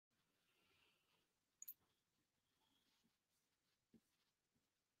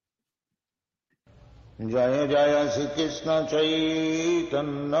Jaya Jaya Shri Krishna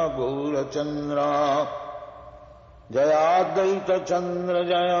Chaitanya Gaurachandra Jaya Advaita Chandra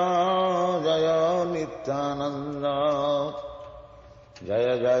Jaya Jaya Nityananda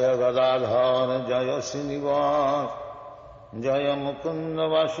Jaya Jaya Gadadhar Jaya Srinivas Jaya Mukunda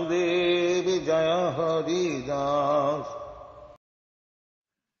Vasudevi Jaya Haridas.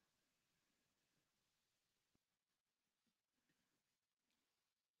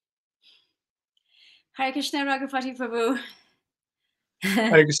 Hare Krishna, Raghupati Prabhu.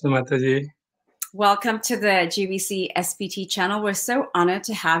 Hare Krishna Mataji. Welcome to the GBC SPT channel. We're so honored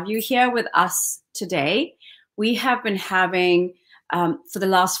to have you here with us today. We have been having, for the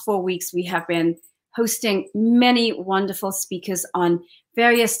last 4 weeks, we have been hosting many wonderful speakers on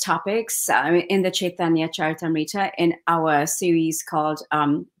various topics in the Chaitanya Charitamrita in our series called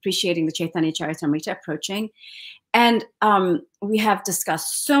Appreciating the Chaitanya Charitamrita Approaching. And we have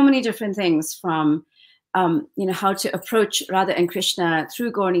discussed so many different things from how to approach Radha and Krishna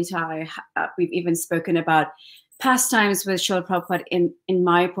through Gaur Nitai. We've even spoken about pastimes with Srila Prabhupada in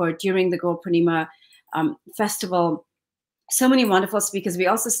Mayapur during the Gaur Purnima festival. So many wonderful speakers. We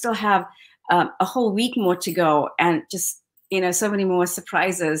also still have a whole week more to go, and just so many more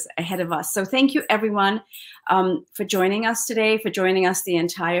surprises ahead of us. So thank you everyone for joining us today, for joining us the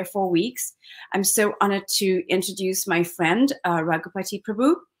entire 4 weeks. I'm so honored to introduce my friend Raghupati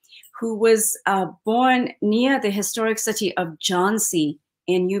Prabhu, who was born near the historic city of Jhansi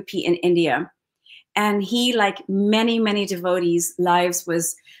in UP in India. And he, like many, many devotees, lives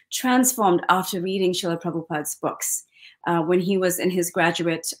was transformed after reading Srila Prabhupada's books when he was in his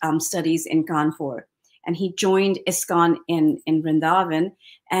graduate studies in Kanpur. And he joined ISKCON in Vrindavan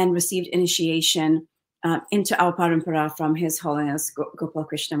and received initiation into our parampara from His Holiness Gopal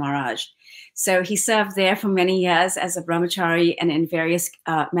Krsna Maharaj. So he served there for many years as a brahmachari and in various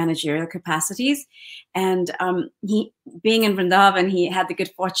managerial capacities. And he, being in Vrindavan, he had the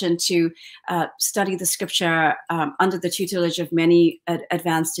good fortune to study the scripture under the tutelage of many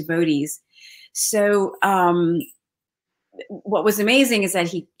advanced devotees. So what was amazing is that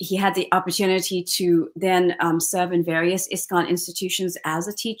he had the opportunity to then serve in various ISKCON institutions as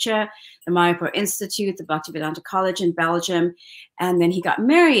a teacher, the Mayapur Institute, the Bhaktivedanta College in Belgium, and then he got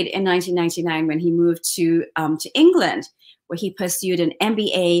married in 1999 when he moved to England, where he pursued an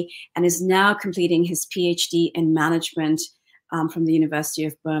MBA and is now completing his PhD in management from the University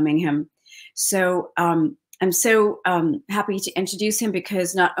of Birmingham. So I'm so happy to introduce him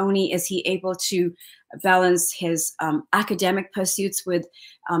because not only is he able to balance his academic pursuits with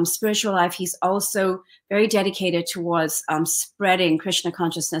spiritual life, he's also very dedicated towards spreading Krishna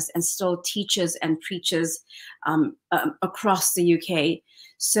consciousness and still teaches and preaches across the UK.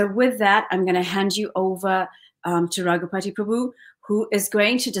 So with that, I'm going to hand you over to Raghupati Prabhu, who is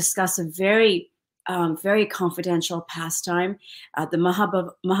going to discuss a very confidential pastime, the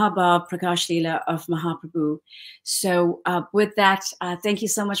Mahabhava Prakasa Lila of Mahaprabhu. So with that, thank you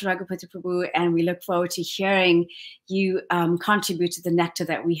so much, Raghupati Prabhu, and we look forward to hearing you contribute to the nectar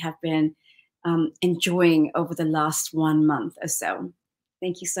that we have been enjoying over the last 1 month or so.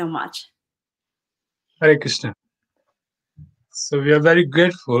 Thank you so much. Hare Krishna. So we are very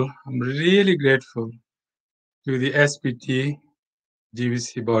grateful. I'm really grateful to the SPT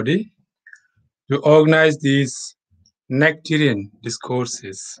GBC body to organize these nectarian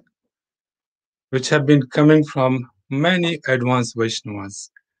discourses, which have been coming from many advanced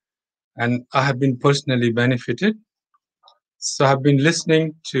Vaishnavas. And I have been personally benefited. So I've been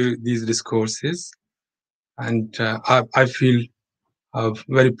listening to these discourses, and I feel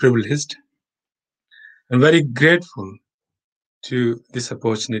very privileged and very grateful to this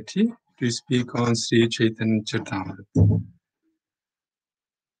opportunity to speak on Sri Chaitanya Charitamrita.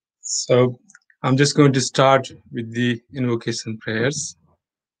 So I'm just going to start with the invocation prayers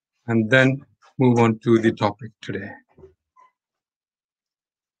and then move on to the topic today.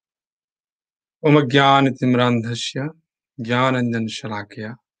 Om Jnana Timrandhasya Jnananjan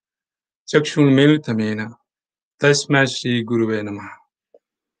Shalakya Chakshun Militamena Tasmai Shri Guruve Namaha.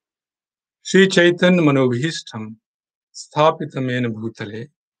 Shri Chaitanya Manobhishtam Sthapitamena Bhutale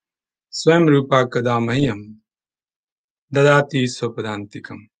Swam Rupa Kadamahyam Dadati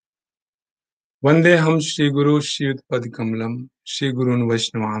Sopadantikam. Vandeham Shri Guru Shri Utpadikamalam Shri Gurun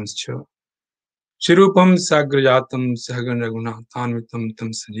Vaishnavanscha Shirupam Sagrajatam Sahagan Raghunathanvitam Tam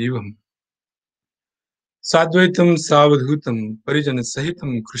Sajivam Sadvaitam Savadhutam Parijana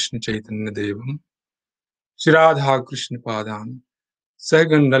Sahitam Krishna Chaitanya Devam Shradha Krishna Padam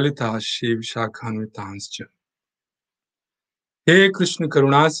Sahagan Lalita Shiv Shakhanvitanscha. He Krishna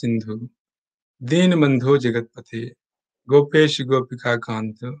Karuna Sindhu Deen Bandho Jagatpate Gopesh Gopika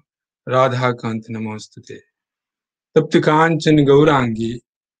Kanta Radha Kant Namostute. Tapti Kanchan Gaurangi,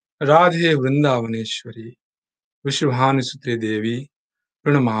 Radhe Vrindavaneshwari, Vishwabhanusute Devi,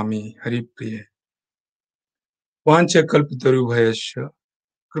 Pranamami Haripriye. Vancha Kalpatarubhayasya,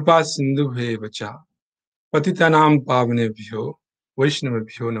 Kripa Sindhubhe Vacha, Patitanam Pavanebhyo,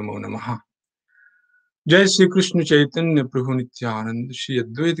 Vaishnavabhyo Namo Namaha. Jai Shri Krishna Chaitanya Prabhu Nityananda, Shri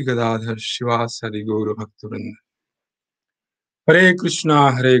Advaita Gadadhar Shivasari Gaura Bhaktivinoda. Hare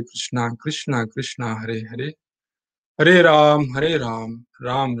Krishna, Krishna Krishna, Hare Hare, Hare Ram,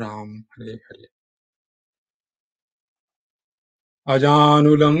 Ram Ram, Hare Hare.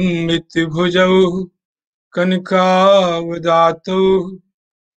 Ajanulambit bhujau, kanikavadato,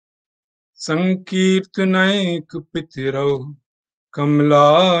 sankirtanaik pitirau,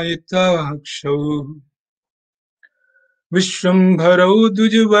 kamlayita akshau, Vishwambharau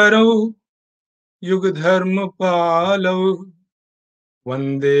dujvarau, yugadharma palau,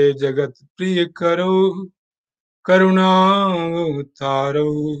 Vande Jagat Priyakaro, Karuna-avtaro.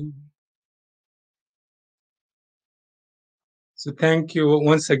 So thank you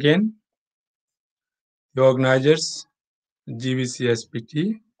once again, the organizers, GVC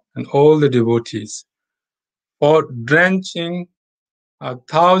SPT, and all the devotees for drenching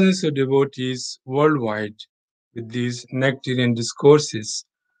thousands of devotees worldwide with these nectarian discourses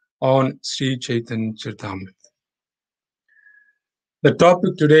on Sri Chaitanya Charitamrita. The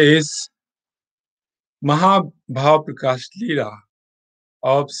topic today is Mahabhava Prakasa Lila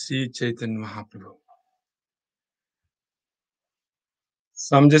of Sri Chaitanya Mahaprabhu.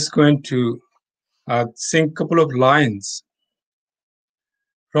 So I'm just going to sing a couple of lines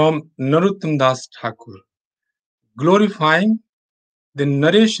from Narottam Das Thakur, glorifying the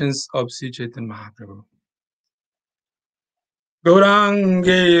narrations of Sri Chaitanya Mahaprabhu.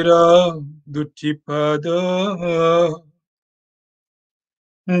 Gaurangera Dutipada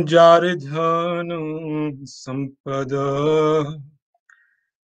Jaridhanu Sampada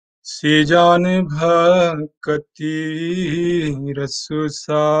Sejane Bhakati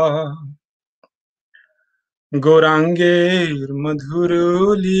Rasusa Gaurangir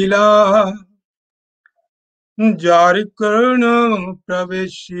Madhuru Lila Jari Karna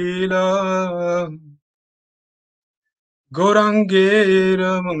Praveshila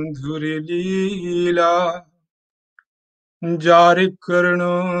Gaurangera Madhuri Lila Jari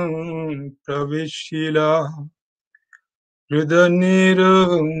Karna Praveshila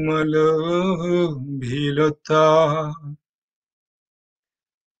Hridanirmala Bhilata.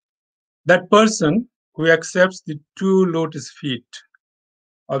 That person who accepts the two lotus feet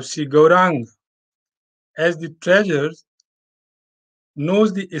of Sri Gauranga as the treasures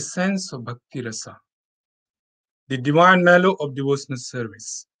knows the essence of Bhakti Rasa, the divine mellow of devotional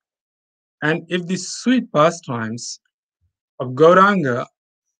service. And if the sweet pastimes of Gauranga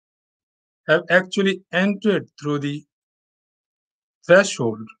have actually entered through the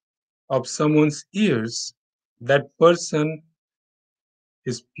threshold of someone's ears, that person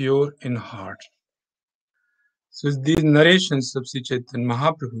is pure in heart. So these narrations of Sri Chaitanya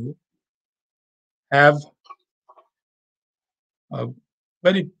Mahaprabhu have a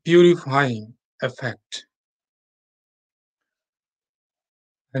very purifying effect.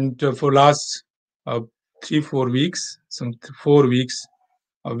 And for last 3-4 weeks, some 4 weeks,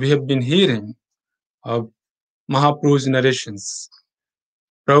 we have been hearing Mahaprabhu's narrations,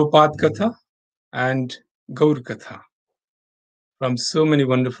 Prabhupada Katha and Gaur Katha from so many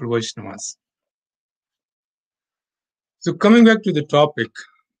wonderful Vaishnavas. So coming back to the topic,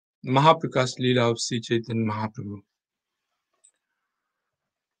 Mahaprakasa Lila of Sri Chaitanya Mahaprabhu.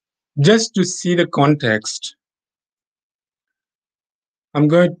 Just to see the context, I'm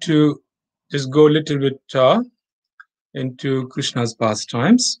going to just go a little bit into Krishna's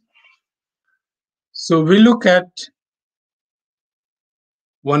pastimes. So we look at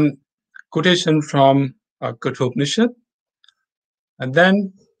one quotation from Kathopanishad, and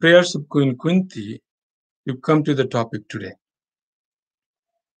then prayers of Queen Kunti to come to the topic today.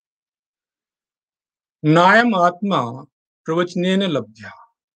 Nayam Atma Pravachnena Labdhya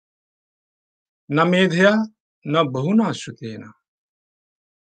Na Medhya Na Bahuna Shrutena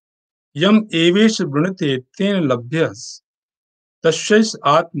Yam Evesh Brunate Ten Labdhyas Tashash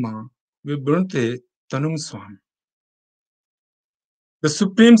Atma Vibrunte Tanum Swam. The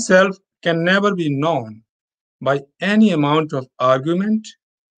Supreme Self can never be known by any amount of argument,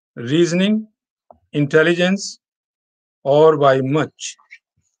 reasoning, intelligence, or by much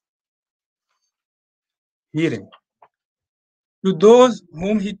hearing. To those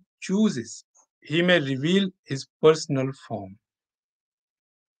whom he chooses, he may reveal his personal form.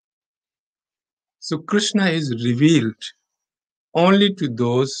 So Krishna is revealed only to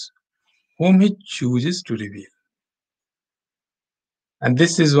those whom he chooses to reveal. And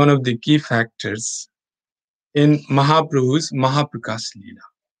this is one of the key factors in Mahaprabhu's Mahaprakasa Lila,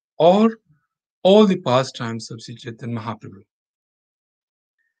 or all the pastimes of Sri Chaitanya Mahaprabhu.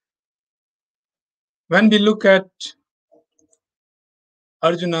 When we look at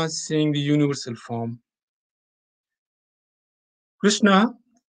Arjuna seeing the universal form, Krishna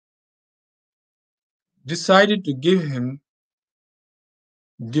decided to give him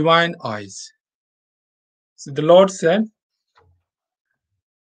divine eyes. So the Lord said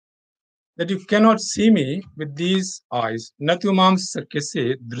that you cannot see me with these eyes. Natu mam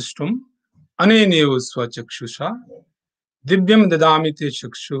sakyase drishtum aneneyo swachakshusha divyam dadami te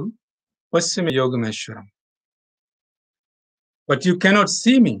chakshu pasyame yogameshwaram. But you cannot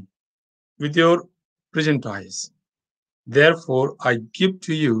see me with your present eyes. Therefore, I give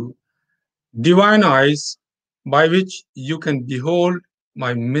to you divine eyes by which you can behold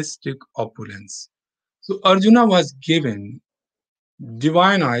my mystic opulence. So Arjuna was given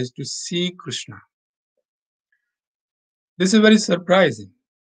divine eyes to see Krishna. This is very surprising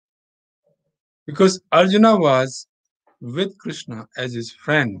because Arjuna was with Krishna as his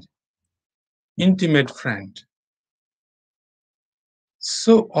friend, intimate friend.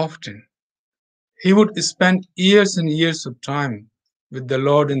 So often, he would spend years and years of time with the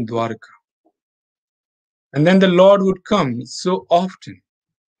Lord in Dwarka. And then the Lord would come so often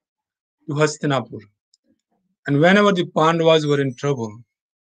to Hastinapur. And whenever the Pandavas were in trouble,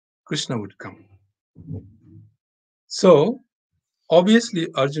 Krishna would come. So, obviously,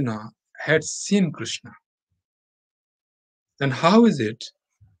 Arjuna had seen Krishna. Then how is it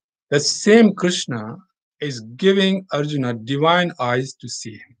that same Krishna is giving Arjuna divine eyes to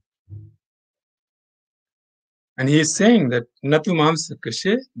see him? And he is saying that Natu mamsa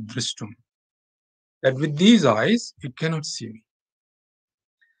kashe drishtum, that with these eyes you cannot see me.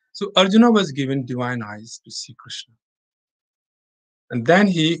 So Arjuna was given divine eyes to see Krishna. And then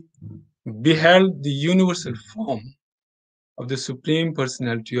he beheld the universal form of the Supreme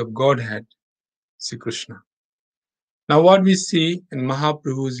Personality of Godhead, Sri Krishna. Now what we see in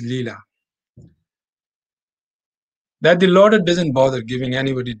Mahaprabhu's Lila, that the Lord doesn't bother giving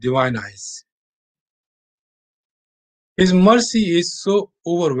anybody divine eyes. His mercy is so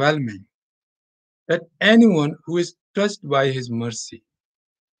overwhelming that anyone who is touched by his mercy,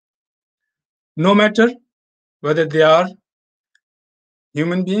 no matter whether they are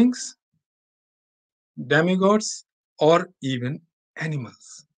human beings, demigods, or even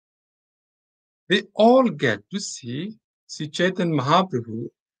animals, they all get to see Sri Chaitanya Mahaprabhu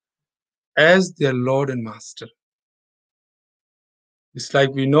as their Lord and Master. It's like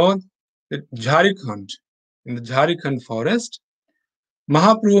we know that in the Jharkhand forest,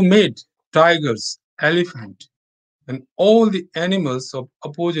 Mahaprabhu made tigers, elephant, and all the animals of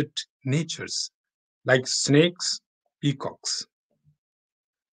opposite natures, like snakes, peacocks,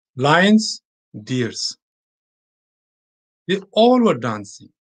 lions, deers. They all were dancing.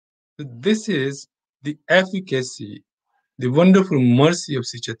 This is the efficacy, the wonderful mercy of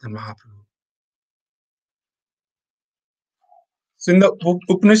Sri Chaitanya Mahaprabhu. So in the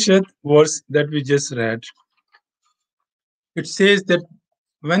Upanishad verse that we just read, it says that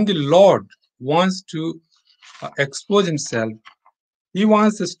when the Lord wants to expose himself, he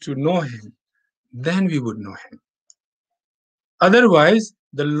wants us to know him, then we would know him. Otherwise,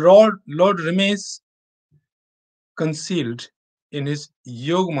 the Lord remains concealed in his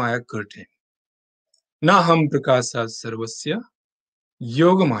Yogamaya curtain. Naham prakasa sarvasya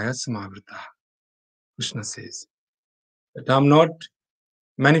Yogamaya samavrita. Krishna says that I'm not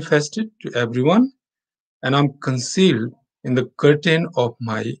manifested to everyone and I'm concealed in the curtain of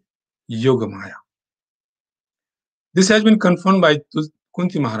my Yogamaya. This has been confirmed by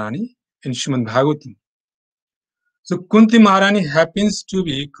Kunti Maharani in Srimad Bhagavatam. So Kunti Maharani happens to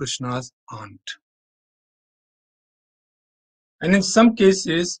be Krishna's aunt. And in some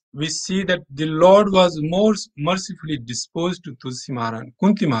cases, we see that the Lord was more mercifully disposed to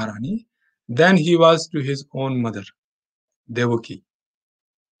Kunti Maharani than he was to his own mother, Devaki.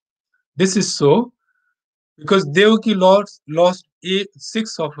 This is so because Devaki lost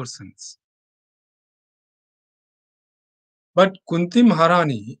 6 of her sons. But Kunti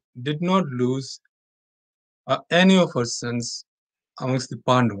Maharani did not lose any of her sons amongst the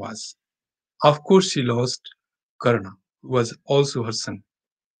Pandavas. Of course, she lost Karna, who was also her son.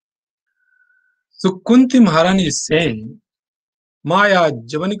 So Kunti Maharani is saying, Maya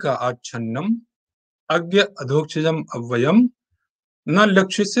Javanika Achannam Agya Adhokshajam Avayam Na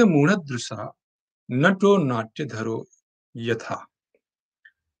Lakshise Munadrusa Nato Natya Dharo Yatha.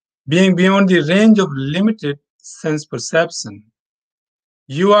 Being beyond the range of limited sense perception,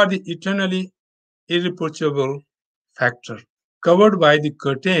 You are the eternally irreproachable factor, covered by the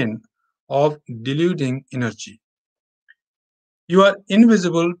curtain of deluding energy. You are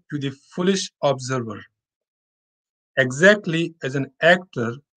invisible to the foolish observer, exactly as an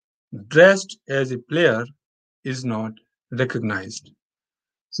actor dressed as a player is not recognized.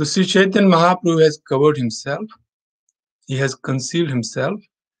 So Sri Chaitanya Mahaprabhu has covered himself, he has concealed himself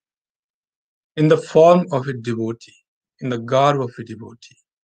in the form of a devotee, in the garb of a devotee.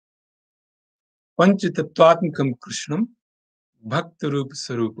 Panchatattvatmakam Krishnam Bhaktarupa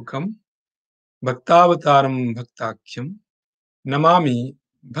Sarupakam Bhaktavataram Bhaktakyam Namami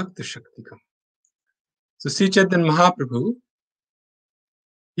Bhakta Shaktikam. So Sri Chaitanya Mahaprabhu,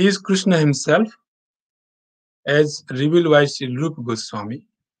 he is Krishna himself as revealed by Sri Rupa Goswami,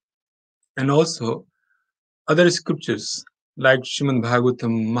 and also other scriptures like Srimad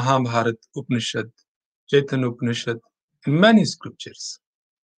Bhagavatam, Mahabharata Upanishad, Chaitanya Upanishad, and many scriptures.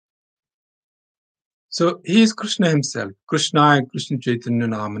 So he is Krishna himself. Krishna and Krishna Chaitanya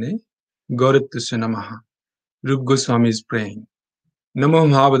Namane Gauratasya Namaha. Rupa Goswami is praying.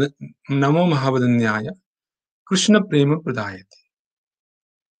 Namo Mahavadanyaya Krishna Prema Pradayate.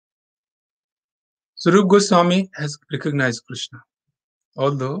 So Rupa Goswami has recognized Krishna.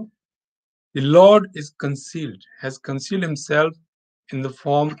 Although the Lord is concealed, has concealed himself in the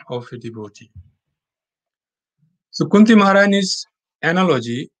form of a devotee. So Kunti Maharani's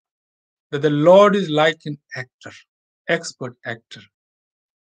analogy that the Lord is like an actor, expert actor.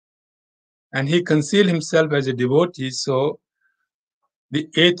 And he concealed himself as a devotee, so the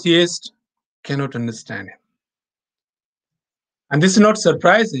atheist cannot understand him. And this is not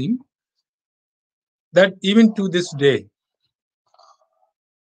surprising that even to this day,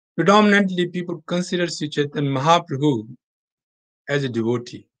 predominantly people consider Sri Chaitanya Mahaprabhu as a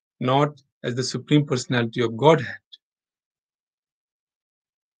devotee, not as the Supreme Personality of Godhead.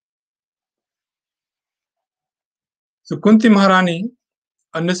 So Kunti Maharani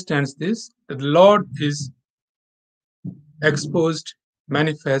understands this, that the Lord is exposed,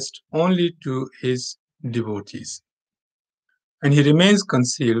 manifest only to his devotees. And he remains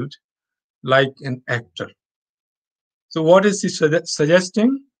concealed like an actor. So what is she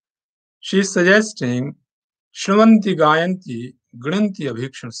suggesting? She is suggesting Shravanti Gayanti Granti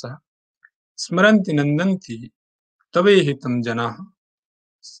Abhikshansa Smaranti Nandanti Tavehitam Janaha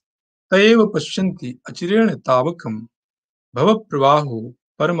Tayeva Pashyanti Achirena Tavakam Bhavapravaho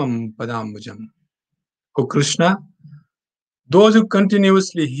Paramam Padambujam. O Krishna, those who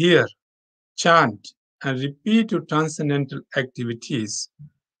continuously hear, chant, and repeat your transcendental activities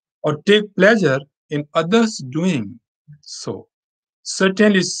or take pleasure in others doing so,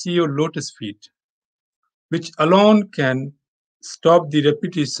 certainly see your lotus feet, which alone can stop the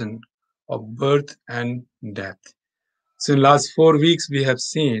repetition of birth and death. So in the last 4 weeks, we have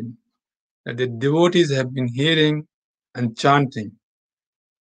seen that the devotees have been hearing and chanting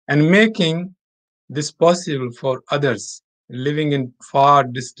and making this possible for others living in far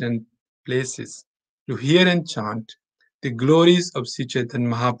distant places to hear and chant the glories of Sri Chaitanya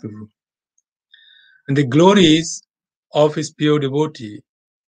Mahaprabhu and the glories of his pure devotee,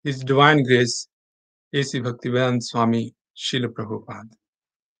 his divine grace, A.C. Bhaktivedanta Swami Srila Prabhupada.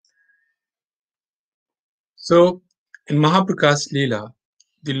 So in Mahabhava Prakasa Lila,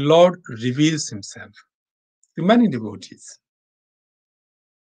 the Lord reveals himself to many devotees.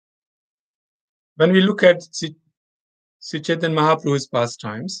 When we look at Sri Chaitanya Mahaprabhu's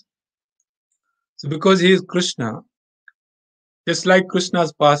pastimes, so because he is Krishna, just like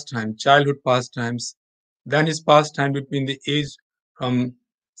Krishna's pastime, childhood pastimes, then his pastime between the age from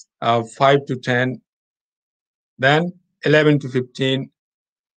 5 to 10, then 11 to 15.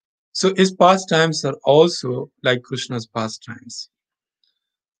 So his pastimes are also like Krishna's pastimes.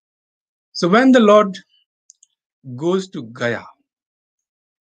 So when the Lord goes to Gaya,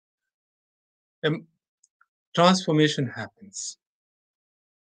 a transformation happens.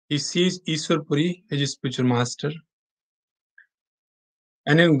 He sees Ishwarpuri, his spiritual master.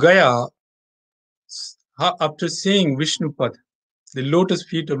 And in Gaya, after seeing Vishnupad, the lotus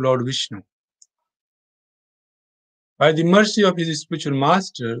feet of Lord Vishnu, by the mercy of his spiritual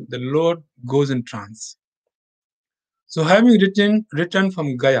master, the Lord goes in trance. So having returned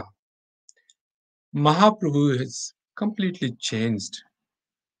from Gaya, Mahaprabhu is completely changed.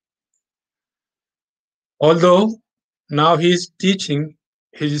 Although now he is teaching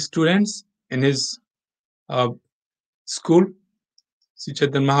his students in his school, Sri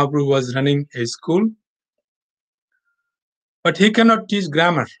Chaitanya Mahaprabhu was running a school, but he cannot teach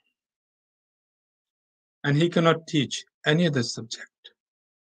grammar and he cannot teach any other subject.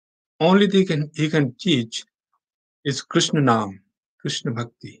 Only thing he can teach is Krishna Nam, Krishna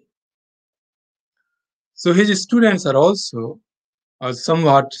Bhakti. So his students are also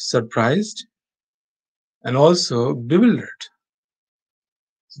somewhat surprised and also bewildered.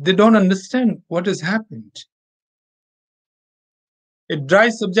 They don't understand what has happened. A dry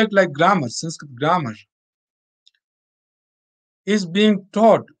subject like grammar, Sanskrit grammar, is being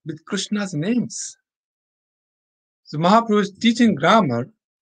taught with Krishna's names. So Mahaprabhu is teaching grammar,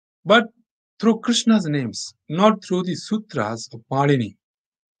 but through Krishna's names, not through the sutras of Panini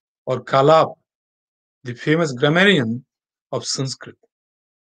or Kalap, the famous grammarian of Sanskrit.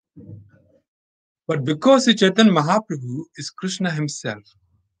 But because Chaitanya Mahaprabhu is Krishna himself,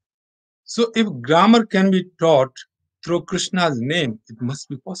 so if grammar can be taught through Krishna's name, it must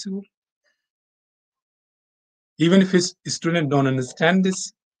be possible. Even if his students don't understand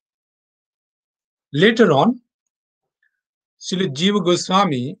this. Later on, Srila Jiva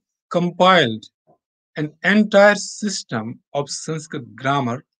Goswami compiled an entire system of Sanskrit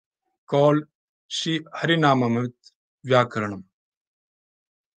grammar called Sri Harinamamrit Vyakaranam.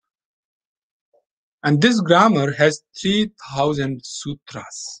 And this grammar has 3,000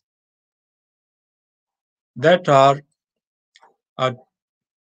 sutras that are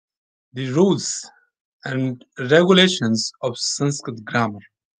the rules and regulations of Sanskrit grammar.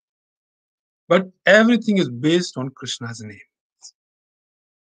 But everything is based on Krishna's name.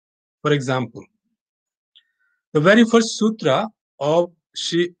 For example, the very first sutra of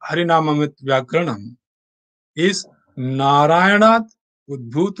Sri Harinamamrit Vyakaranam is Narayanat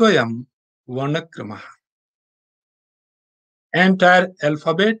Udbhutvayam Varnakramaha. Entire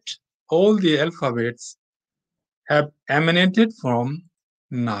alphabet, all the alphabets have emanated from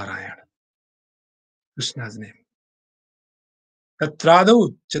Narayana, Krishna's name.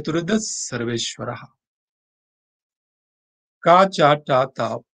 Tatradav Chaturadas Sarveshwaraha. Ka cha ta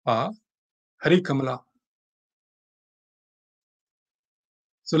ta pa Hari Kamala.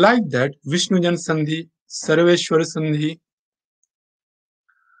 So like that, Vishnu Jan Sandhi, Sarveshwara Sandhi.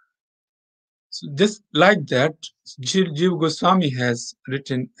 So just like that, Jiva Goswami has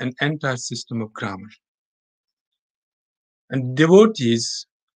written an entire system of grammar. And devotees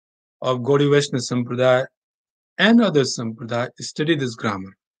of Gaudiya Vaishnava Sampradaya and other Sampradaya study this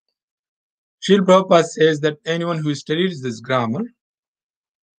grammar. Srila Prabhupada says that anyone who studies this grammar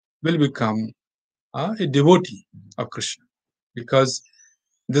will become a devotee of Krishna, because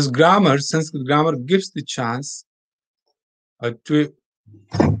this grammar, Sanskrit grammar, gives the chance to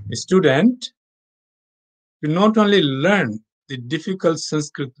a student to not only learn the difficult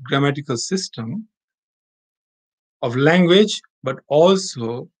Sanskrit grammatical system of language, but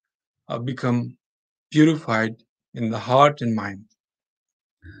also become purified in the heart and mind.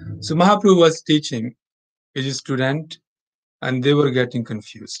 So Mahaprabhu was teaching his student and they were getting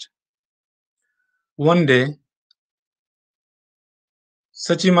confused. One day,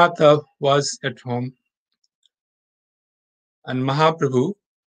 Sachimata was at home and Mahaprabhu,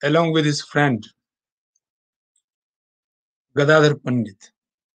 along with his friend Gadadhar Pandit,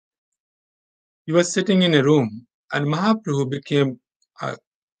 he was sitting in a room and Mahaprabhu became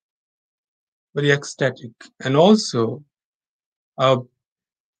very ecstatic, and also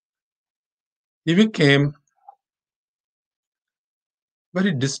he became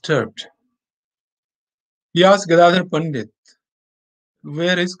very disturbed. He asked Gadadhar Pandit,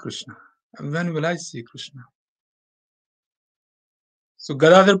 where is Krishna? And when will I see Krishna? So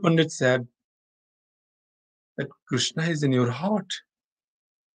Gadadhar Pandit said that Krishna is in your heart.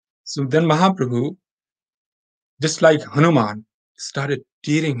 So then Mahaprabhu, just like Hanuman, started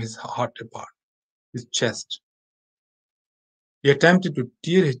tearing his heart apart, his chest. He attempted to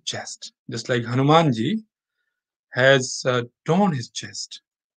tear his chest, just like Hanumanji has torn his chest.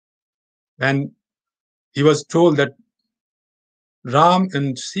 And he was told that Ram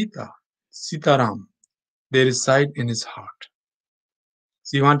and Sitaram, they reside in his heart.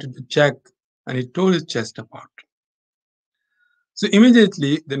 So he wanted to check and he tore his chest apart. So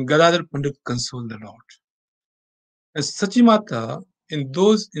immediately, then Gadadhar Pandit consoled the Lord. As Sachimata, in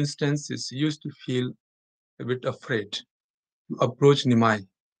those instances, used to feel a bit afraid to approach Nimai.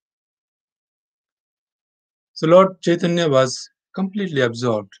 So Lord Chaitanya was completely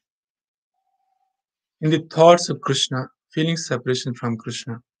absorbed in the thoughts of Krishna, feeling separation from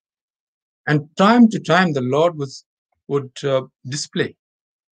Krishna. And time to time, the Lord would display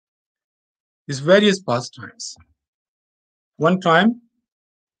his various pastimes. One time,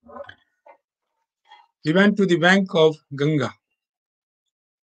 he went to the bank of Ganga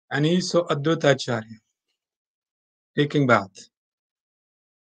and he saw Advaitacharya taking bath.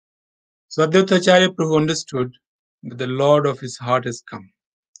 So Advaitacharya Prabhu understood that the Lord of his heart has come.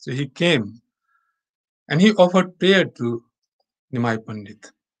 So he came and he offered prayer to Nimai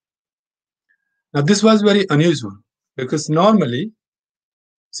Pandit. Now this was very unusual because normally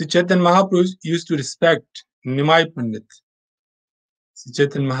Sri Chaitanya Mahaprabhu used to respect Nimai Pandit. Sri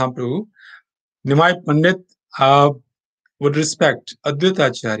Chaitanya Mahaprabhu, Nimai Pandit would respect Advaita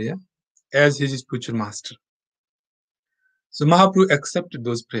Acharya as his spiritual master. So Mahaprabhu accepted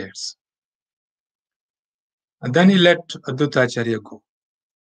those prayers. And then he let Advaita Acharya go.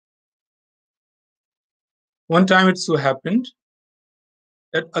 One time it so happened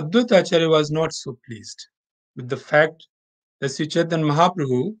that Advaita Acharya was not so pleased with the fact that Sri Chaitanya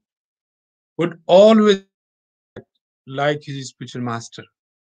Mahaprabhu would always act like his spiritual master.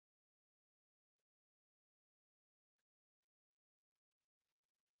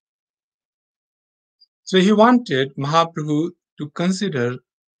 So he wanted Mahaprabhu to consider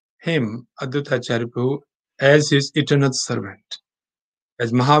him, Advaita Acharya Prabhu, as his eternal servant.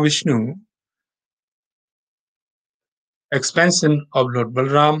 As Mahavishnu, expansion of Lord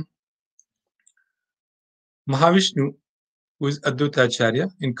Balram, Mahavishnu, who is Advaita Acharya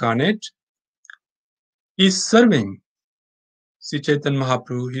incarnate, he is serving Sri Chaitanya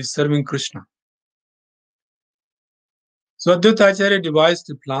Mahaprabhu, he is serving Krishna. So Advaita Acharya devised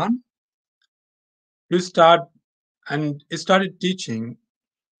a plan to start, and he started teaching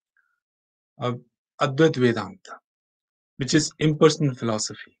Advaita Vedanta, which is impersonal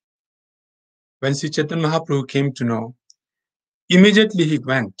philosophy. When Sri Chaitanya Mahaprabhu came to know, immediately he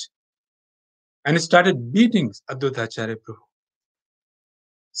went and started beating Advaita Acharya Prabhu.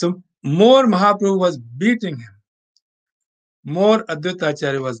 So more Mahaprabhu was beating him, more Advaita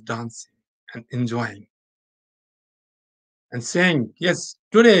Acharya was dancing and enjoying and saying, yes,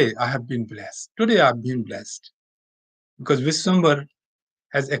 today I have been blessed. Today I have been blessed because Vishwambar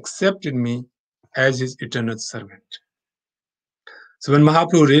has accepted me as his eternal servant. So when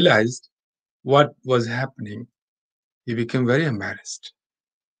Mahaprabhu realized what was happening, he became very embarrassed.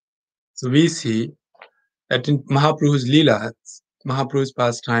 So we see that in Mahaprabhu's Lila, Mahaprabhu's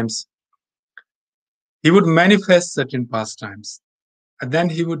pastimes, he would manifest certain pastimes and then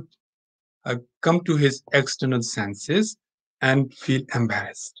he would come to his external senses and feel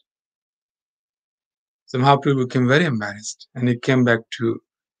embarrassed. So Mahaprabhu became very embarrassed and he came back to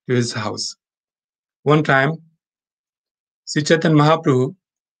his house. One time, Sri Chaitanya Mahaprabhu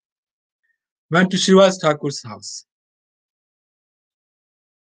went to Srivas Thakur's house.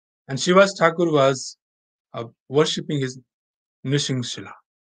 And Srivas Thakur was worshipping his Nrsimhashila.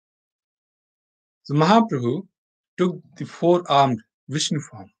 So Mahaprabhu took the four-armed Vishnu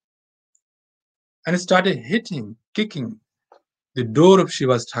form and started hitting, kicking the door of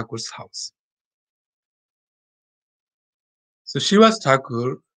Srivas Thakur's house. So Srivas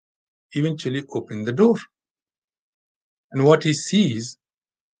Thakur eventually opened the door. And what he sees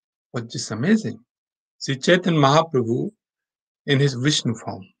was just amazing. Sri Chaitanya Mahaprabhu in his Vishnu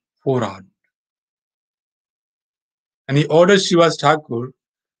form, four-armed. And he ordered Srivas Thakur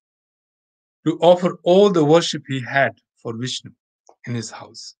to offer all the worship he had for Vishnu in his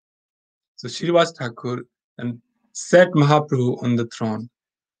house. So Srivas Thakur and set Mahaprabhu on the throne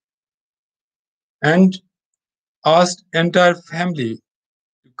and asked entire family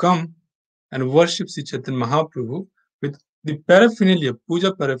to come and worship Sri Chaitanya Mahaprabhu with the paraphernalia,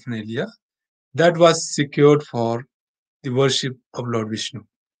 puja paraphernalia that was secured for the worship of Lord Vishnu.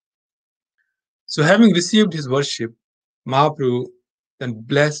 So having received his worship, Mahaprabhu then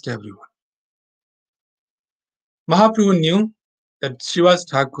blessed everyone. Mahaprabhu knew that Srivas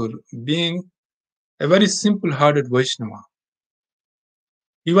Thakur, being a very simple-hearted Vaishnava,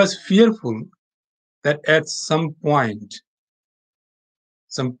 he was fearful that at some point,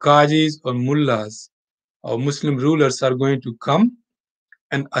 some Qazis or Mullahs or Muslim rulers are going to come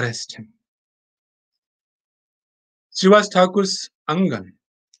and arrest him. Srivas Thakur's Angan,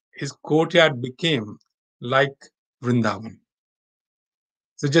 his courtyard became like Vrindavan.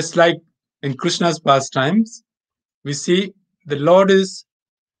 So just like in Krishna's pastimes, we see the Lord is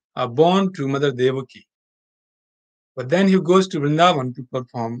born to Mother Devaki. But then he goes to Vrindavan to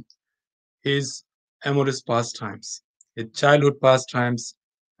perform his amorous pastimes, his childhood pastimes,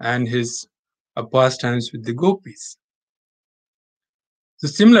 and his pastimes with the gopis. So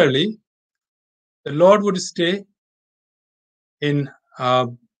similarly, the Lord would stay in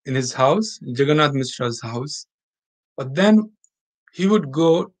his house, in Jagannath Mishra's house, but then he would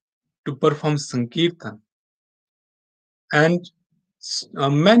go to perform Sankirtan and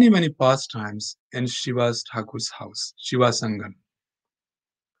many pastimes in Srivas Thakur's house, Shiva Sangan.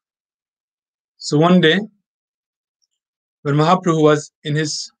 So one day, when Mahaprabhu was in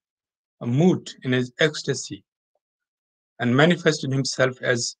his mood, in his ecstasy, and manifested himself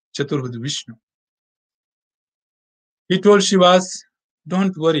as Chaturved Vishnu, He told Shivas,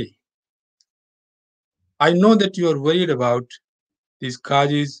 don't worry. I know that you are worried about these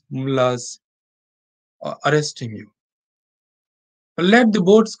Kajis, mullahs arresting you. But let the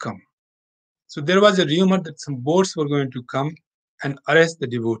boats come. So there was a rumor that some boats were going to come and arrest the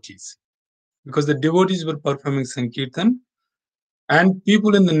devotees, because the devotees were performing Sankirtan and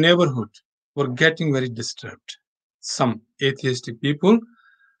people in the neighborhood were getting very disturbed. Some atheistic people,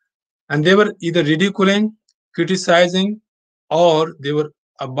 and they were either ridiculing, criticizing, or they were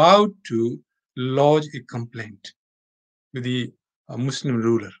about to lodge a complaint with the Muslim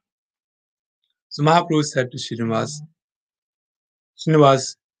ruler. So Mahaprabhu said to Srinivas,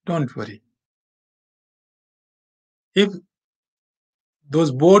 don't worry. If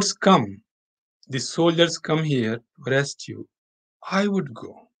those boats come, the soldiers come here to arrest you, I would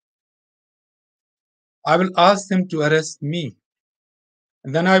go. I will ask them to arrest me.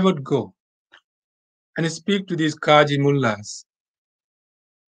 And then I would go and speak to these Kaji mullahs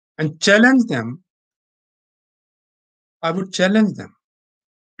and challenge them. I would challenge them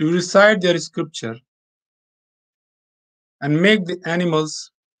to recite their scripture and make the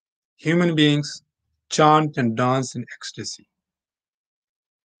animals, human beings, chant and dance in ecstasy.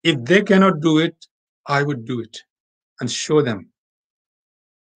 If they cannot do it, I would do it and show them.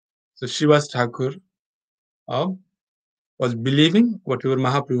 So Srivas Thakur was believing whatever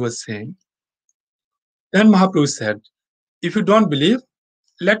Mahaprabhu was saying. Then Mahaprabhu said, if you don't believe,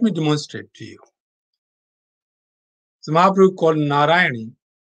 let me demonstrate to you. So Mahaprabhu called Narayani,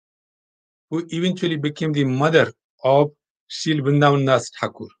 who eventually became the mother of Srila Vrindavan Das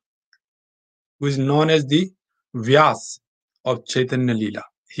Thakur, who is known as the Vyas of Chaitanya Lila.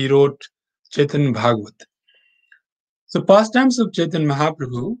 He wrote Chaitanya Bhagavat. So pastimes of Chaitanya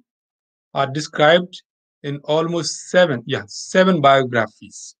Mahaprabhu are described in almost seven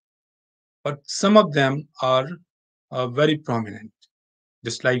biographies, but some of them are very prominent,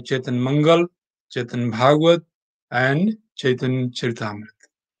 just like Chaitanya Mangal, Chaitanya Bhagavat, and Chaitanya Charitamrita.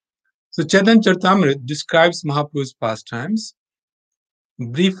 So Chaitanya Charitamrita describes Mahaprabhu's pastimes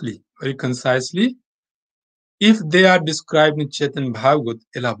briefly, very concisely, if they are described in Chaitanya Bhagavat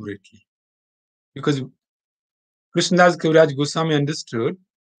elaborately. Because Krishnadas Kaviraj Goswami understood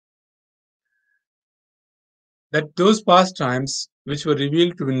that those pastimes which were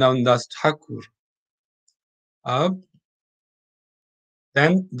revealed to Vrindavan Das Thakur,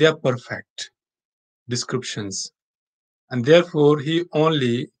 then they are perfect descriptions. And therefore, he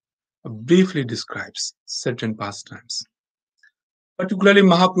only briefly describes certain pastimes. Particularly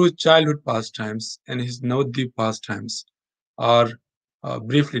Mahaprabhu's childhood pastimes and his Navadvip pastimes are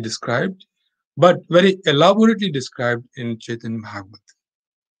briefly described, but very elaborately described in Chaitanya Bhagavat.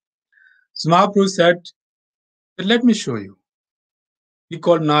 So Mahaprabhu said, let me show you. He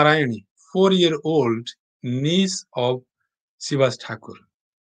called Narayani, 4-year-old niece of Srivas Thakur.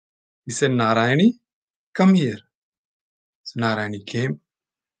 He said, Narayani, come here. So Narayani came.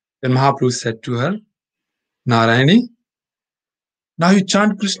 Then Mahaprabhu said to her, Narayani, now you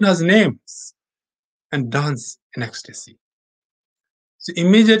chant Krishna's names and dance in ecstasy. So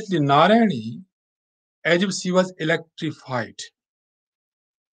immediately Narayani, as if she was electrified,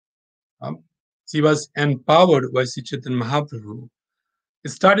 she was empowered by Sri Chaitanya Mahaprabhu,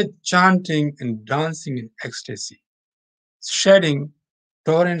 started chanting and dancing in ecstasy, shedding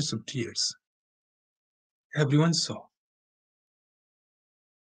torrents of tears. Everyone saw.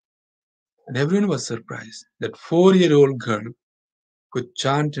 And everyone was surprised that 4-year-old girl could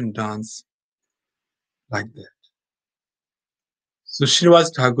chant and dance like that. So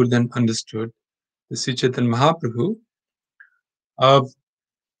Srivas Thakur then understood the Sri Chaitanya Mahaprabhu of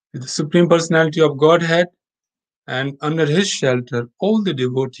the Supreme Personality of Godhead, and under his shelter, all the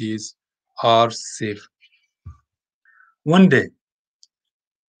devotees are safe. One day,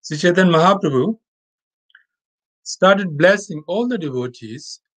 Sri Chaitanya Mahaprabhu started blessing all the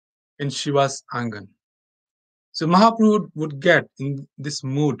devotees in Shiva's Angan. So Mahaprabhu would get in this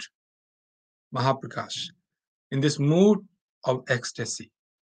mood, Mahaprakash, in this mood of ecstasy.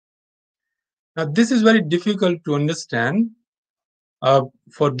 Now, this is very difficult to understand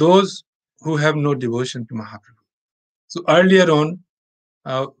for those who have no devotion to Mahaprabhu. So earlier on,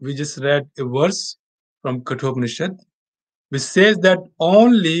 we just read a verse from Kathopanishad, which says that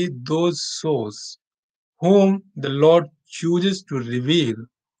only those souls whom the Lord chooses to reveal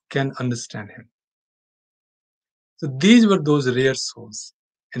can understand him. So these were those rare souls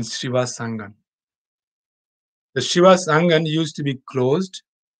in Shiva Sangan. The Shiva Sangan used to be closed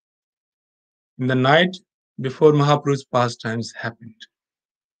in the night before Mahaprabhu's pastimes happened.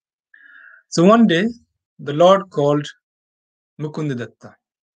 So one day, the Lord called Mukundadatta.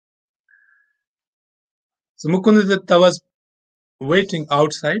 So Mukundadatta was waiting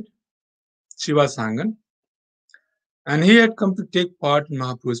outside Shiva Sangan, and he had come to take part in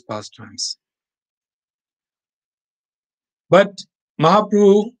Mahaprabhu's pastimes. But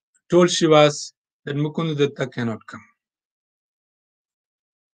Mahaprabhu told Shivas that Mukundadatta cannot come.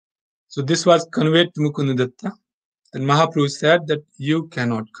 So this was conveyed to Mukundadatta, and Mahaprabhu said that you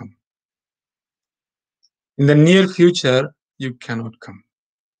cannot come. In the near future, you cannot come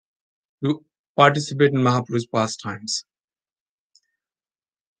to participate in Mahaprabhu's pastimes.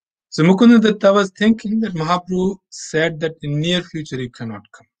 So Mukundadatta was thinking that Mahaprabhu said that in near future you cannot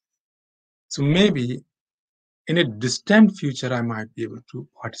come. So maybe in a distant future I might be able to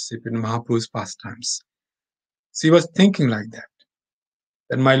participate in Mahaprabhu's pastimes. So he was thinking like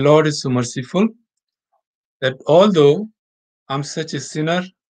that my Lord is so merciful that although I'm such a sinner,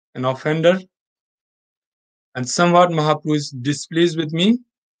 an offender, and somewhat Mahaprabhu is displeased with me,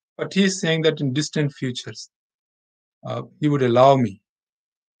 but he is saying that in distant futures he would allow me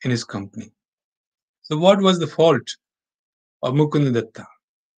in his company. So what was the fault of Mukundadatta?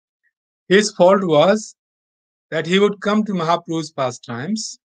 His fault was that he would come to Mahaprabhu's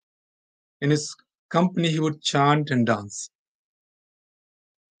pastimes. In his company, he would chant and dance.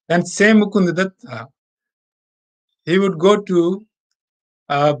 Then same Mukundadatta, he would go to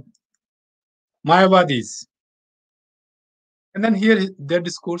Mayavadis and then hear their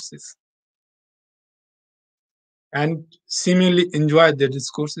discourses and seemingly enjoy their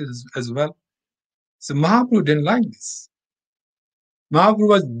discourses as well. So Mahaprabhu didn't like this. Mahaprabhu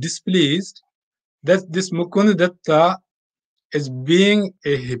was displeased that this Mukundadatta is being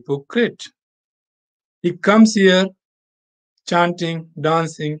a hypocrite. He comes here chanting,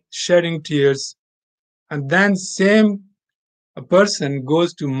 dancing, shedding tears, and then same a person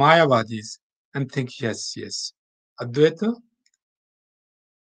goes to Mayavadis and think, yes, Advaita,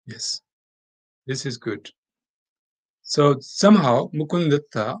 yes, this is good. So somehow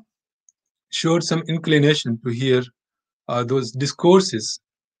Mukundadatta showed some inclination to hear those discourses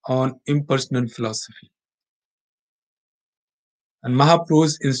on impersonal philosophy. And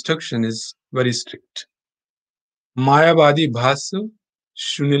Mahaprabhu's instruction is very strict. Mayavadi bhasa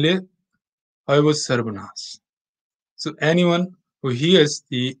shunile aiva sarvanas. So anyone who hears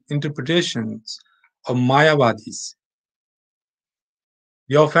the interpretations of Mayavadis,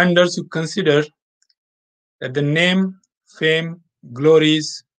 the offenders who consider that the name, fame,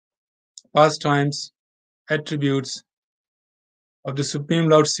 glories, pastimes, attributes of the Supreme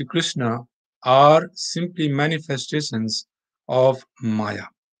Lord Sri Krishna are simply manifestations of Maya.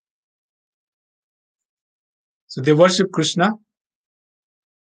 So they worship Krishna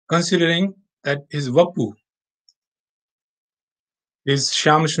considering that his Vapu, his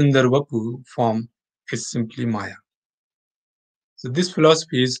Shyam Sundar Vapu form is simply Maya. So this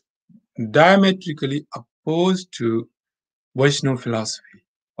philosophy is diametrically opposed to Vaishnava philosophy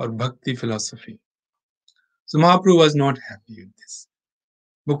or Bhakti philosophy. So Mahaprabhu was not happy with this.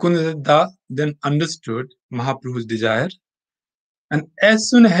 Mukundadatta then understood Mahaprabhu's desire, and as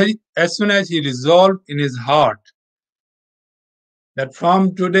soon as he resolved in his heart that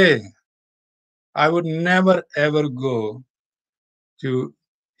from today I would never ever go to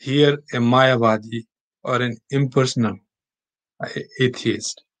hear a Mayavadi or an impersonal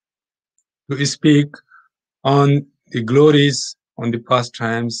atheist to speak on the glories, on the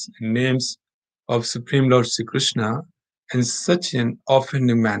pastimes and names of Supreme Lord Sri Krishna in such an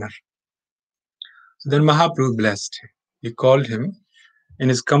offending manner. So then Mahaprabhu blessed him. He called him in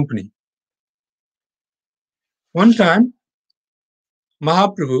his company. One time,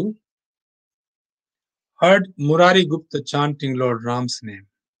 Mahaprabhu heard Murari Gupta chanting Lord Ram's name.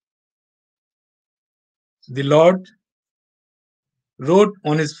 The Lord wrote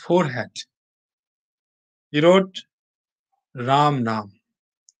on his forehead, he wrote Ram Nam.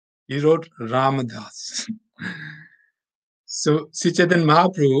 He wrote Ramadas. So Sri Chaitanya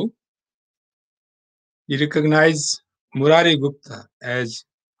Mahaprabhu, he recognized Murari Gupta as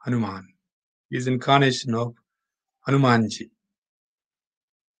Hanuman. He is incarnation of Hanumanji.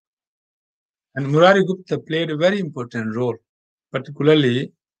 And Murari Gupta played a very important role,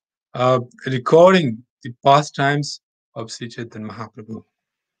 particularly recording the pastimes of Sri Chaitanya Mahaprabhu.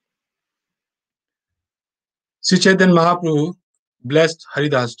 Sri Chaitanya Mahaprabhu blessed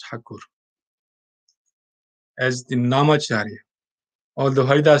Haridas Thakur as the Namacharya, although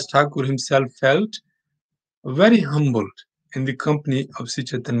Haridas Thakur himself felt very humbled in the company of Sri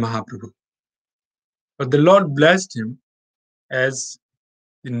Chaitanya Mahaprabhu. But the Lord blessed him as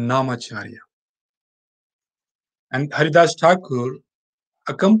the Namacharya. And Haridas Thakur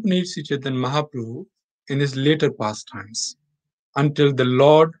accompanied Sri Chaitanya Mahaprabhu in his later pastimes until the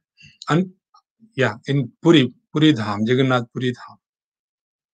Lord in Puri Dham, Jagannath Puri Dham.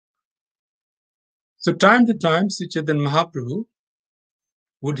 So time to time, Sri Chaitanya Mahaprabhu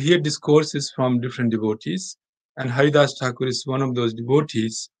would hear discourses from different devotees, and Haridas Thakur is one of those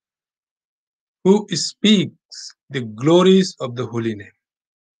devotees who speaks the glories of the holy name.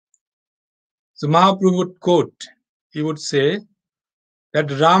 So Mahaprabhu would quote, he would say that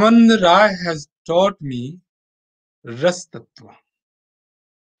Ramananda Rai has taught me Ras Tattva,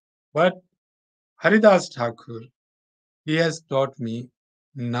 but Haridas Thakur, he has taught me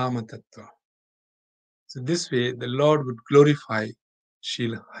Nama Tattva. So this way, the Lord would glorify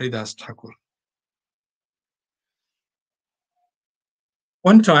Srila Haridas Thakur.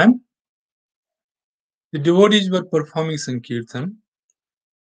 One time, the devotees were performing Sankirtan,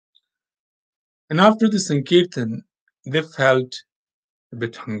 and after the Sankirtan, they felt a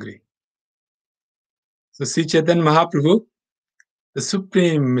bit hungry. So Sri Chaitanya Mahaprabhu, the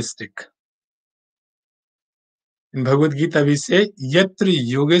supreme mystic, in Bhagavad Gita we say, Yatra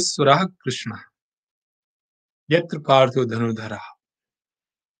Yogeshwarah Krishna, Yatra Partho Dhanudhara,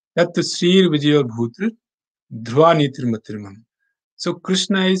 Yatra Srir Vijaya Bhutra, Dhruva Nitir Matirmam. So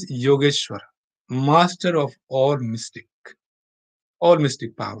Krishna is Yogeshwara, master of all mystic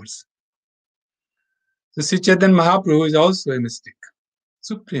powers. So Sri Chaitanya Mahaprabhu is also a mystic,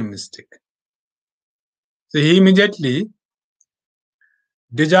 supreme mystic. So he immediately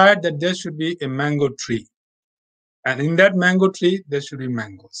desired that there should be a mango tree. And in that mango tree, there should be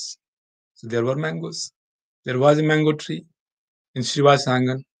mangoes. So there were mangoes. There was a mango tree in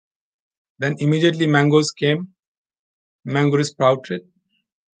Srivasangan. Then immediately mangoes came, mangoes sprouted.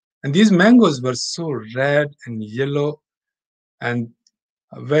 And these mangoes were so red and yellow and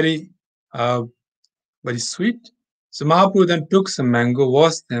very sweet. So Mahaprabhu then took some mango,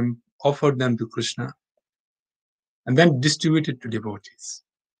 washed them, offered them to Krishna, and then distributed to devotees.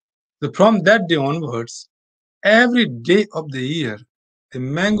 So from that day onwards, every day of the year, the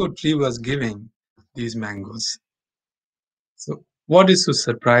mango tree was giving these mangoes. So what is so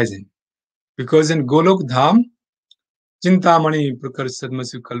surprising? Because in Golok Dham, Chintamani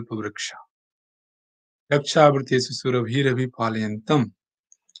Prakarsatmasu Kalpa Vriksha, Rakshavrtesu Surabhiravi Palayantam.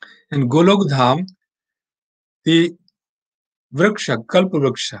 In Golok Dham, the Vriksha, Kalpa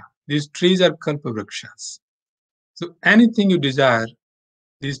Vriksha, these trees are Kalpa Vrikshas. So anything you desire,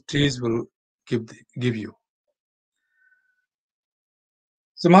 these trees will give you.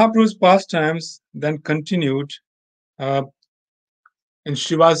 So Mahaprabhu's pastimes then continued in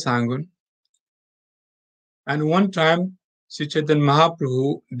Srivasangan. And one time, Sri Chaitanya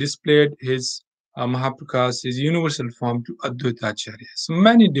Mahaprabhu displayed his Mahaprakas, his universal form, to Advaita Acharya. So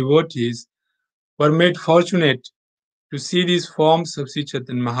many devotees were made fortunate to see these forms of Sri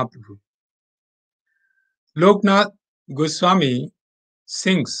Chaitanya Mahaprabhu. Loknath Goswami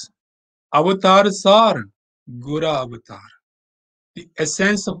sings, Avatar Sar, Gura Avatar. The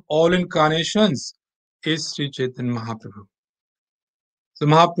essence of all incarnations is Sri Chaitanya Mahaprabhu. So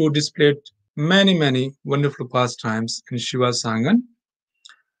Mahaprabhu displayed many wonderful pastimes in Srivasangan.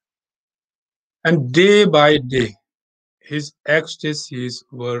 And day by day, his ecstasies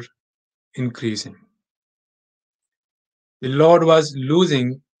were increasing. The Lord was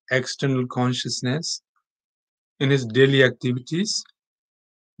losing external consciousness in his daily activities,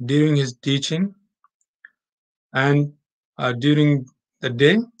 during his teaching, and during the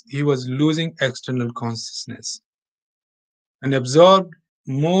day, he was losing external consciousness and absorbed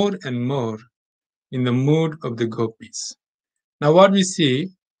more and more in the mood of the gopis. Now what we see,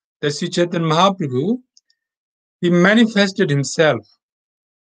 that Sri Chaitanya Mahaprabhu, he manifested himself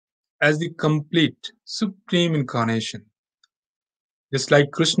as the complete, supreme incarnation. Just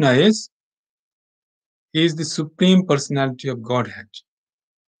like Krishna is, he is the supreme personality of Godhead.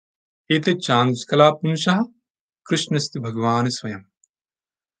 Ete Chanskala Punsha, Krishnastu Bhagavan Swayam.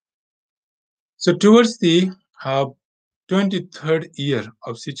 So towards the 23rd year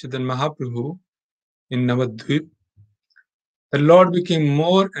of Sri Chaitanya Mahaprabhu in Navadvip, the Lord became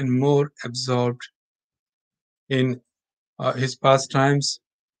more and more absorbed in his pastimes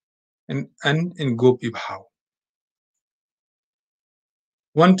and in Gopi Bhav.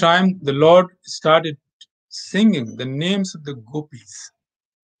 One time, the Lord started singing the names of the gopis,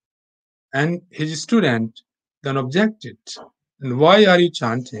 and his student then objected, and why are you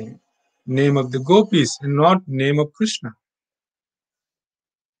chanting name of the gopis and not name of Krishna?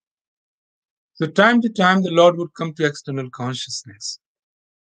 So time to time, the Lord would come to external consciousness.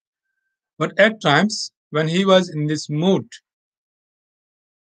 But at times, when he was in this mood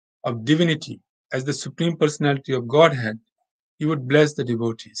of divinity as the supreme personality of Godhead, he would bless the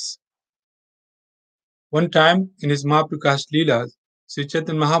devotees. One time in his Mahabhava Prakasa Lila, Sri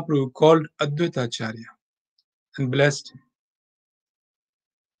Chaitanya Mahaprabhu called Advaita Acharya and blessed him.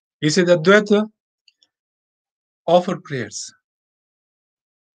 He said, Advaita, offer prayers.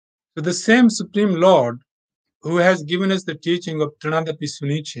 So the same Supreme Lord who has given us the teaching of Trinadapi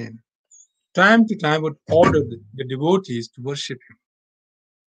Sunichen, time to time would order the devotees to worship him.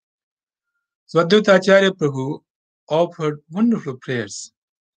 So Advaita Acharya Prabhu offered wonderful prayers.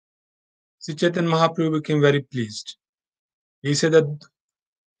 Sri Chaitanya Mahaprabhu became very pleased. He said,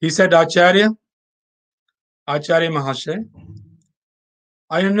 Acharya Mahashay,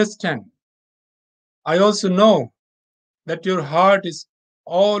 I understand. I also know that your heart is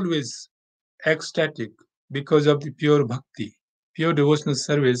always ecstatic because of the pure bhakti, pure devotional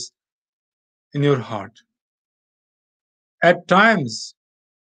service in your heart. At times,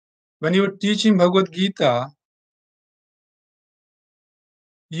 when you were teaching Bhagavad Gita,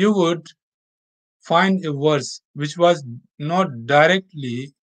 you would find a verse which was not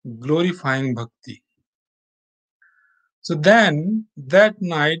directly glorifying bhakti. So then, that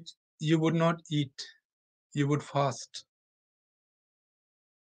night, you would not eat, you would fast.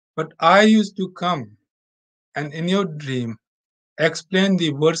 But I used to come and in your dream explain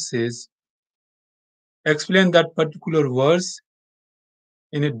the verses, explain that particular verse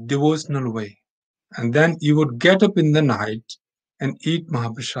in a devotional way. And then you would get up in the night and eat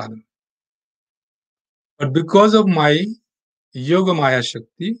Mahaprasadam. But because of my Yoga Maya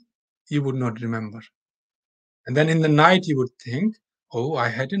Shakti, you would not remember. And then in the night you would think, oh, I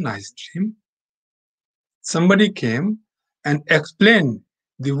had a nice dream. Somebody came and explained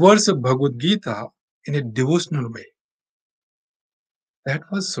the verse of Bhagavad Gita in a devotional way. That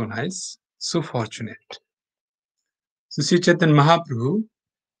was so nice, so fortunate. So Sri Chaitanya Mahaprabhu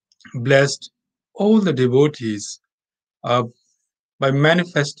blessed all the devotees by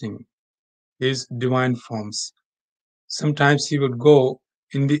manifesting his divine forms. Sometimes he would go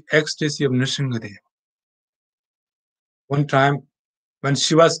in the ecstasy of Nrsimhadev. One time, when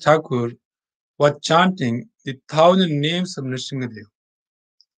Shivas Thakur was chanting the 1,000 names of Nrsimhadev,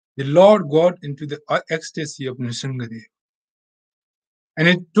 the Lord got into the ecstasy of Nrsimhadev. And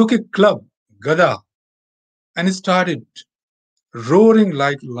he took a club, Gada, and he started roaring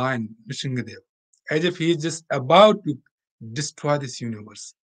like a lion, Nrsimhadev, as if he is just about to destroy this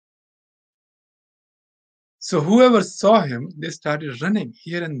universe. So whoever saw him, they started running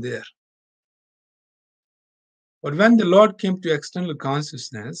here and there. But when the Lord came to external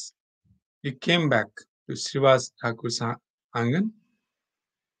consciousness, he came back to Srivas Thakur's Angan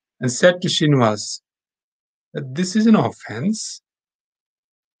and said to Srinivas that this is an offense,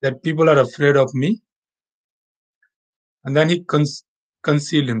 that people are afraid of me. And then he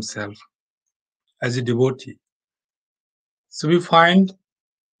concealed himself as a devotee. So we find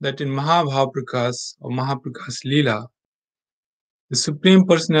that in Mahabhava Prakasa or Prakasa Lila, the Supreme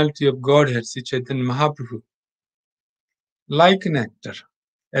Personality of Godhead, Sri Chaitanya Mahaprabhu, like an actor,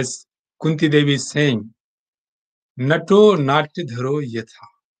 as Kunti Devi is saying, Nato Natya Dharo Yatha,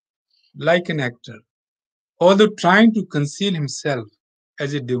 like an actor, although trying to conceal himself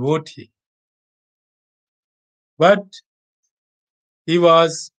as a devotee, but he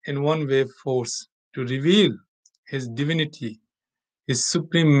was in one way forced to reveal his divinity, his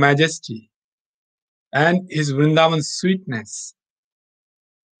supreme majesty, and his Vrindavan sweetness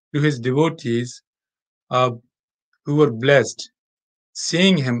to his devotees who were blessed,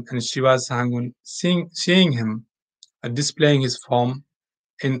 seeing him in Shiva Sangun, seeing him displaying his form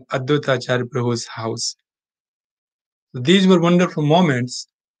in Advaita Acharya Prabhu's house. So these were wonderful moments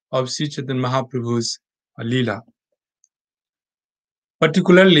of Sri Chaitanya Mahaprabhu's Lila.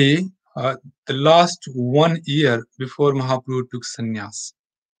 Particularly the last 1 year before Mahaprabhu took sannyas,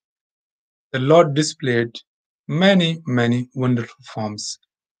 the Lord displayed many, many wonderful forms.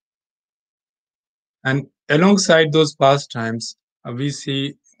 And alongside those pastimes, we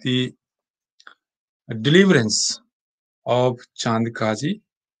see the deliverance of Chandkaji,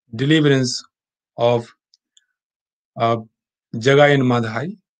 deliverance of Jagai and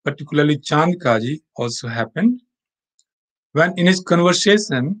Madhai, particularly Chandkaji also happened when in his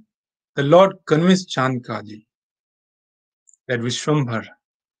conversation, the Lord convinced Chandkaji that Vishwambhar,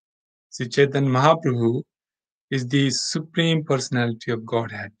 Sri Chaitanya Mahaprabhu, is the Supreme Personality of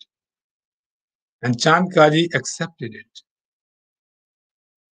Godhead. And Chandkaji accepted it.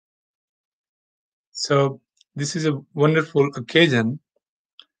 So this is a wonderful occasion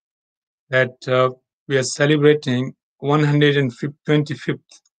that we are celebrating 125th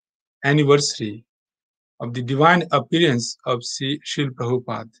anniversary of the divine appearance of Srila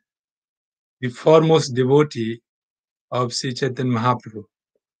Prabhupada, the foremost devotee of Sri Chaitanya Mahaprabhu.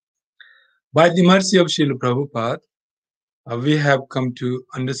 By the mercy of Srila Prabhupada, we have come to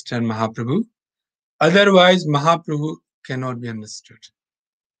understand Mahaprabhu. Otherwise, Mahaprabhu cannot be understood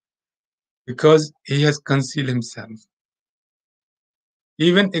because he has concealed himself.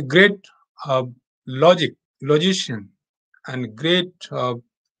 Even a great logician and great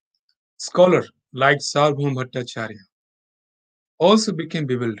scholar like Sarvabhauma Bhattacharya also became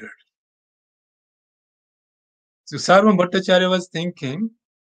bewildered. So Sarvabhauma Bhattacharya was thinking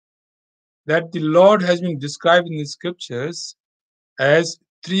that the Lord has been described in the scriptures as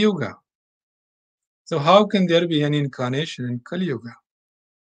Triyuga. So how can there be any incarnation in Kali Yuga?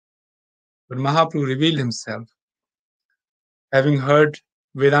 But Mahaprabhu revealed himself, having heard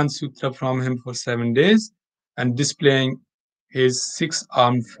Vedanta Sutra from him for 7 days and displaying his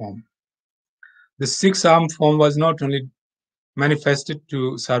 6-armed form. The 6-armed form was not only manifested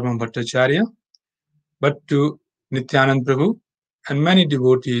to Sarvabhauma Bhattacharya, but to Nityanand Prabhu and many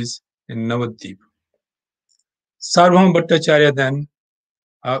devotees in Navadvip. Sarvabhauma Bhattacharya then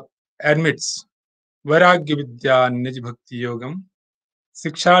admits Vairagya Vidya Nij Bhakti Yogam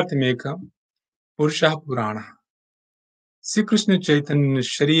Siksharthamekam Purusha Purana Sri Krishna Chaitanya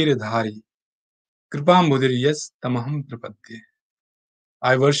Sharir Dhari Kripam Mudiryas Tamaham Prapadye.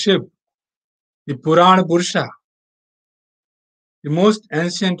 I worship the Purana Purusha, the most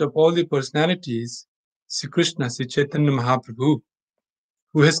ancient of all the personalities, Sri Krishna, Sri Chaitanya Mahaprabhu,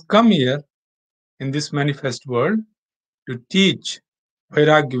 who has come here in this manifest world to teach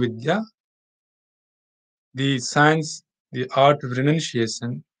Vairagya Vidya, the science, the art of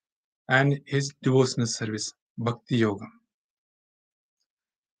renunciation, and his devotional service, Bhakti Yoga.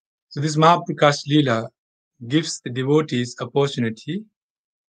 So this Mahabhava Lila gives the devotees opportunity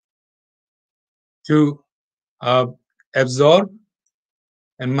to absorb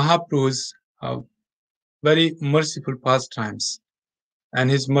and Mahaprabhu's very merciful pastimes and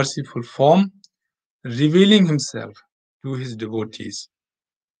his merciful form, revealing himself to his devotees.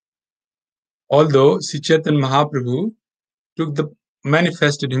 Although Sri Chaitanya Mahaprabhu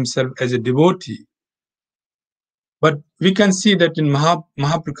manifested himself as a devotee, but we can see that in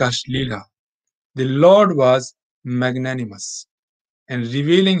Mahabhava Lila, the Lord was magnanimous and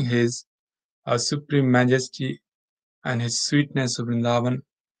revealing his supreme majesty and his sweetness of Vrindavan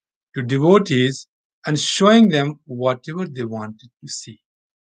to devotees and showing them whatever they wanted to see.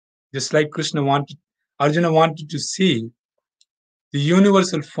 Just like Arjuna wanted to see the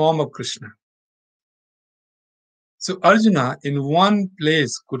universal form of Krishna. So Arjuna in one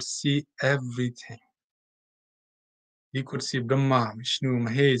place could see everything. He could see Brahma, Vishnu,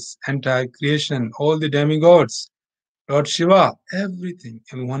 Mahesh, entire creation, all the demigods, Lord Shiva, everything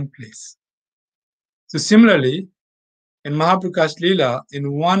in one place. So similarly, in Mahabhava Lila,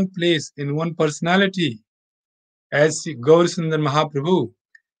 in one place, in one personality, as Gaurasundar Mahaprabhu,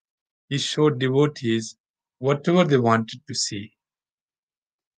 he showed devotees whatever they wanted to see.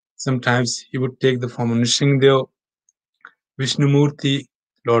 Sometimes he would take the form of Nrsimhadev, Vishnumurti,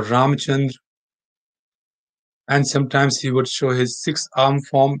 Lord Ramchandra, and sometimes he would show his 6-armed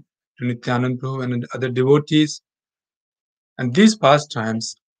form to Nityanand Prabhu and other devotees. And these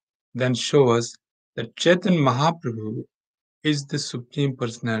pastimes then show us that Chaitanya Mahaprabhu is the Supreme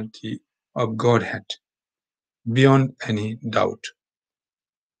Personality of Godhead, beyond any doubt.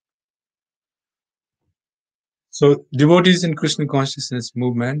 So devotees in Krishna consciousness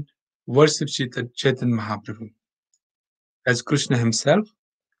movement worship Chaitanya Mahaprabhu as Krishna himself,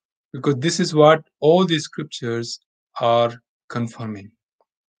 because this is what all the scriptures are confirming.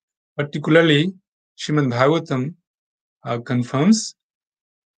 Particularly, Srimad Bhagavatam confirms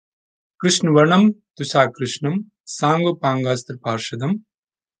Krishna Varnam Tusha Krishnam Sango Pangastra Parshadam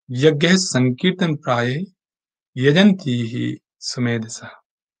Yagya Sankirtan Praye Yajantihi Sumedasa.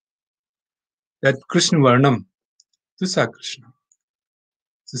 That Krishna Varnam Tusha Krishna.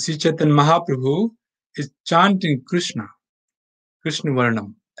 So Sri Chaitanya Mahaprabhu is chanting Krishna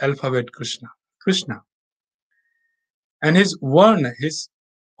Varnam, alphabet Krishna. And his Varna, his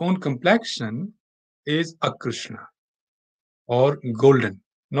own complexion is Akrishna or golden,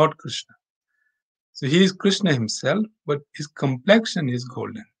 not Krishna. So he is Krishna himself, but his complexion is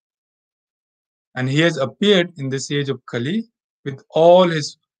golden. And he has appeared in this age of Kali with all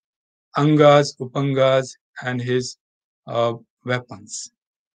his angas, upangas, and his weapons.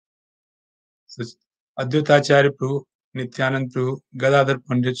 So Advaitacharya Prabhu, Nityanand Prabhu, Gadadhar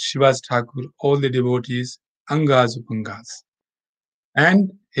Pandit, Shivas Thakur, all the devotees, angas, upangas.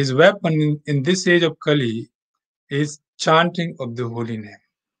 And his weapon in this age of Kali is chanting of the holy name.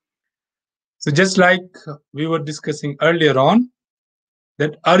 So just like we were discussing earlier on,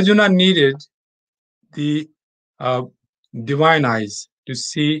 that Arjuna needed the divine eyes to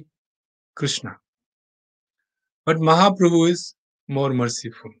see Krishna. But Mahaprabhu is more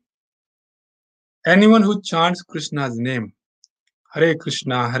merciful. Anyone who chants Krishna's name, Hare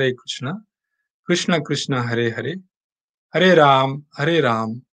Krishna, Krishna Krishna, Hare Hare, Hare Ram,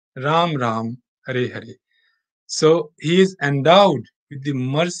 Ram Ram, Hare Hare. So he is endowed with the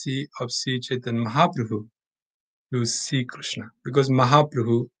mercy of Sri Chaitanya Mahaprabhu to see Krishna, because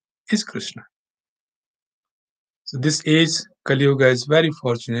Mahaprabhu is Krishna. So this age, Kali Yuga, is very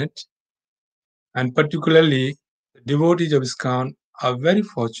fortunate, and particularly the devotees of ISKCON are very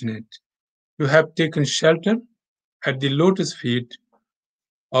fortunate to have taken shelter at the lotus feet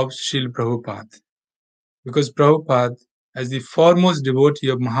of Srila Prabhupada, because Prabhupada, as the foremost devotee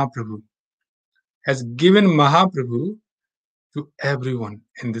of Mahaprabhu, has given Mahaprabhu to everyone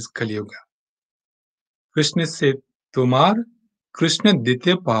in this Kali Yuga. Krishna said, Tumar Krishna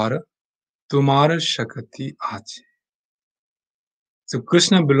dite par, Tumar Shakti aaj. So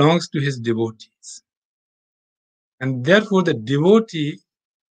Krishna belongs to his devotees. And therefore the devotee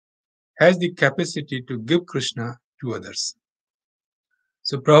has the capacity to give Krishna to others.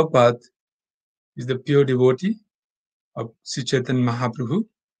 So Prabhupada is the pure devotee of Sri Chaitanya Mahaprabhu,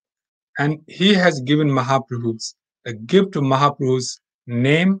 and he has given Mahaprabhu's, a gift of Mahaprabhu's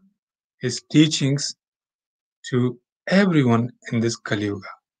name, his teachings to everyone in this Kali Yuga.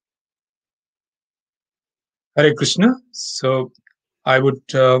 Hare Krishna. So I would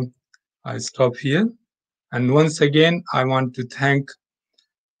I stop here. And once again, I want to thank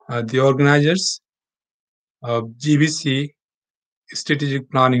the organizers of GBC Strategic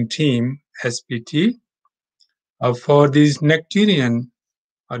Planning Team, SPT, for these nectarian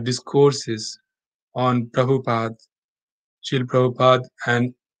discourses on Prabhupada, Srila Prabhupada,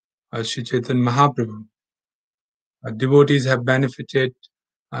 and Sri Chaitanya Mahaprabhu. Devotees have benefited,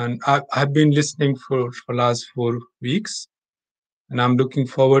 and I've been listening for last 4 weeks, and I'm looking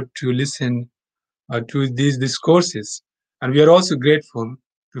forward to listen to these discourses. And we are also grateful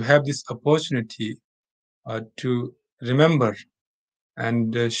to have this opportunity to remember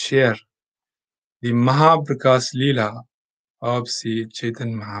and share the Mahabhava Prakasa Lila of Sri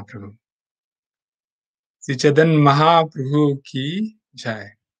Chaitanya Mahaprabhu. Sri Chaitanya Mahaprabhu ki jai.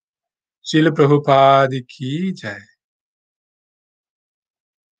 Srila Prabhupada ki jai.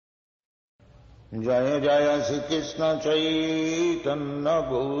 Jaya Jaya Shri Krishna Chaitanya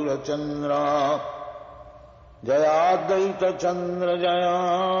Gaurachandra, Jaya Advaita Chandra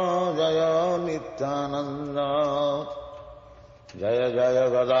Jaya Jaya Nityananda, Jaya Jaya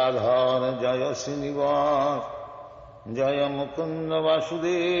Gadadhara Jaya Srinivas, Jaya Mukunda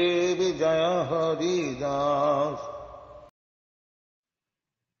Vasudevi Jaya Haridas,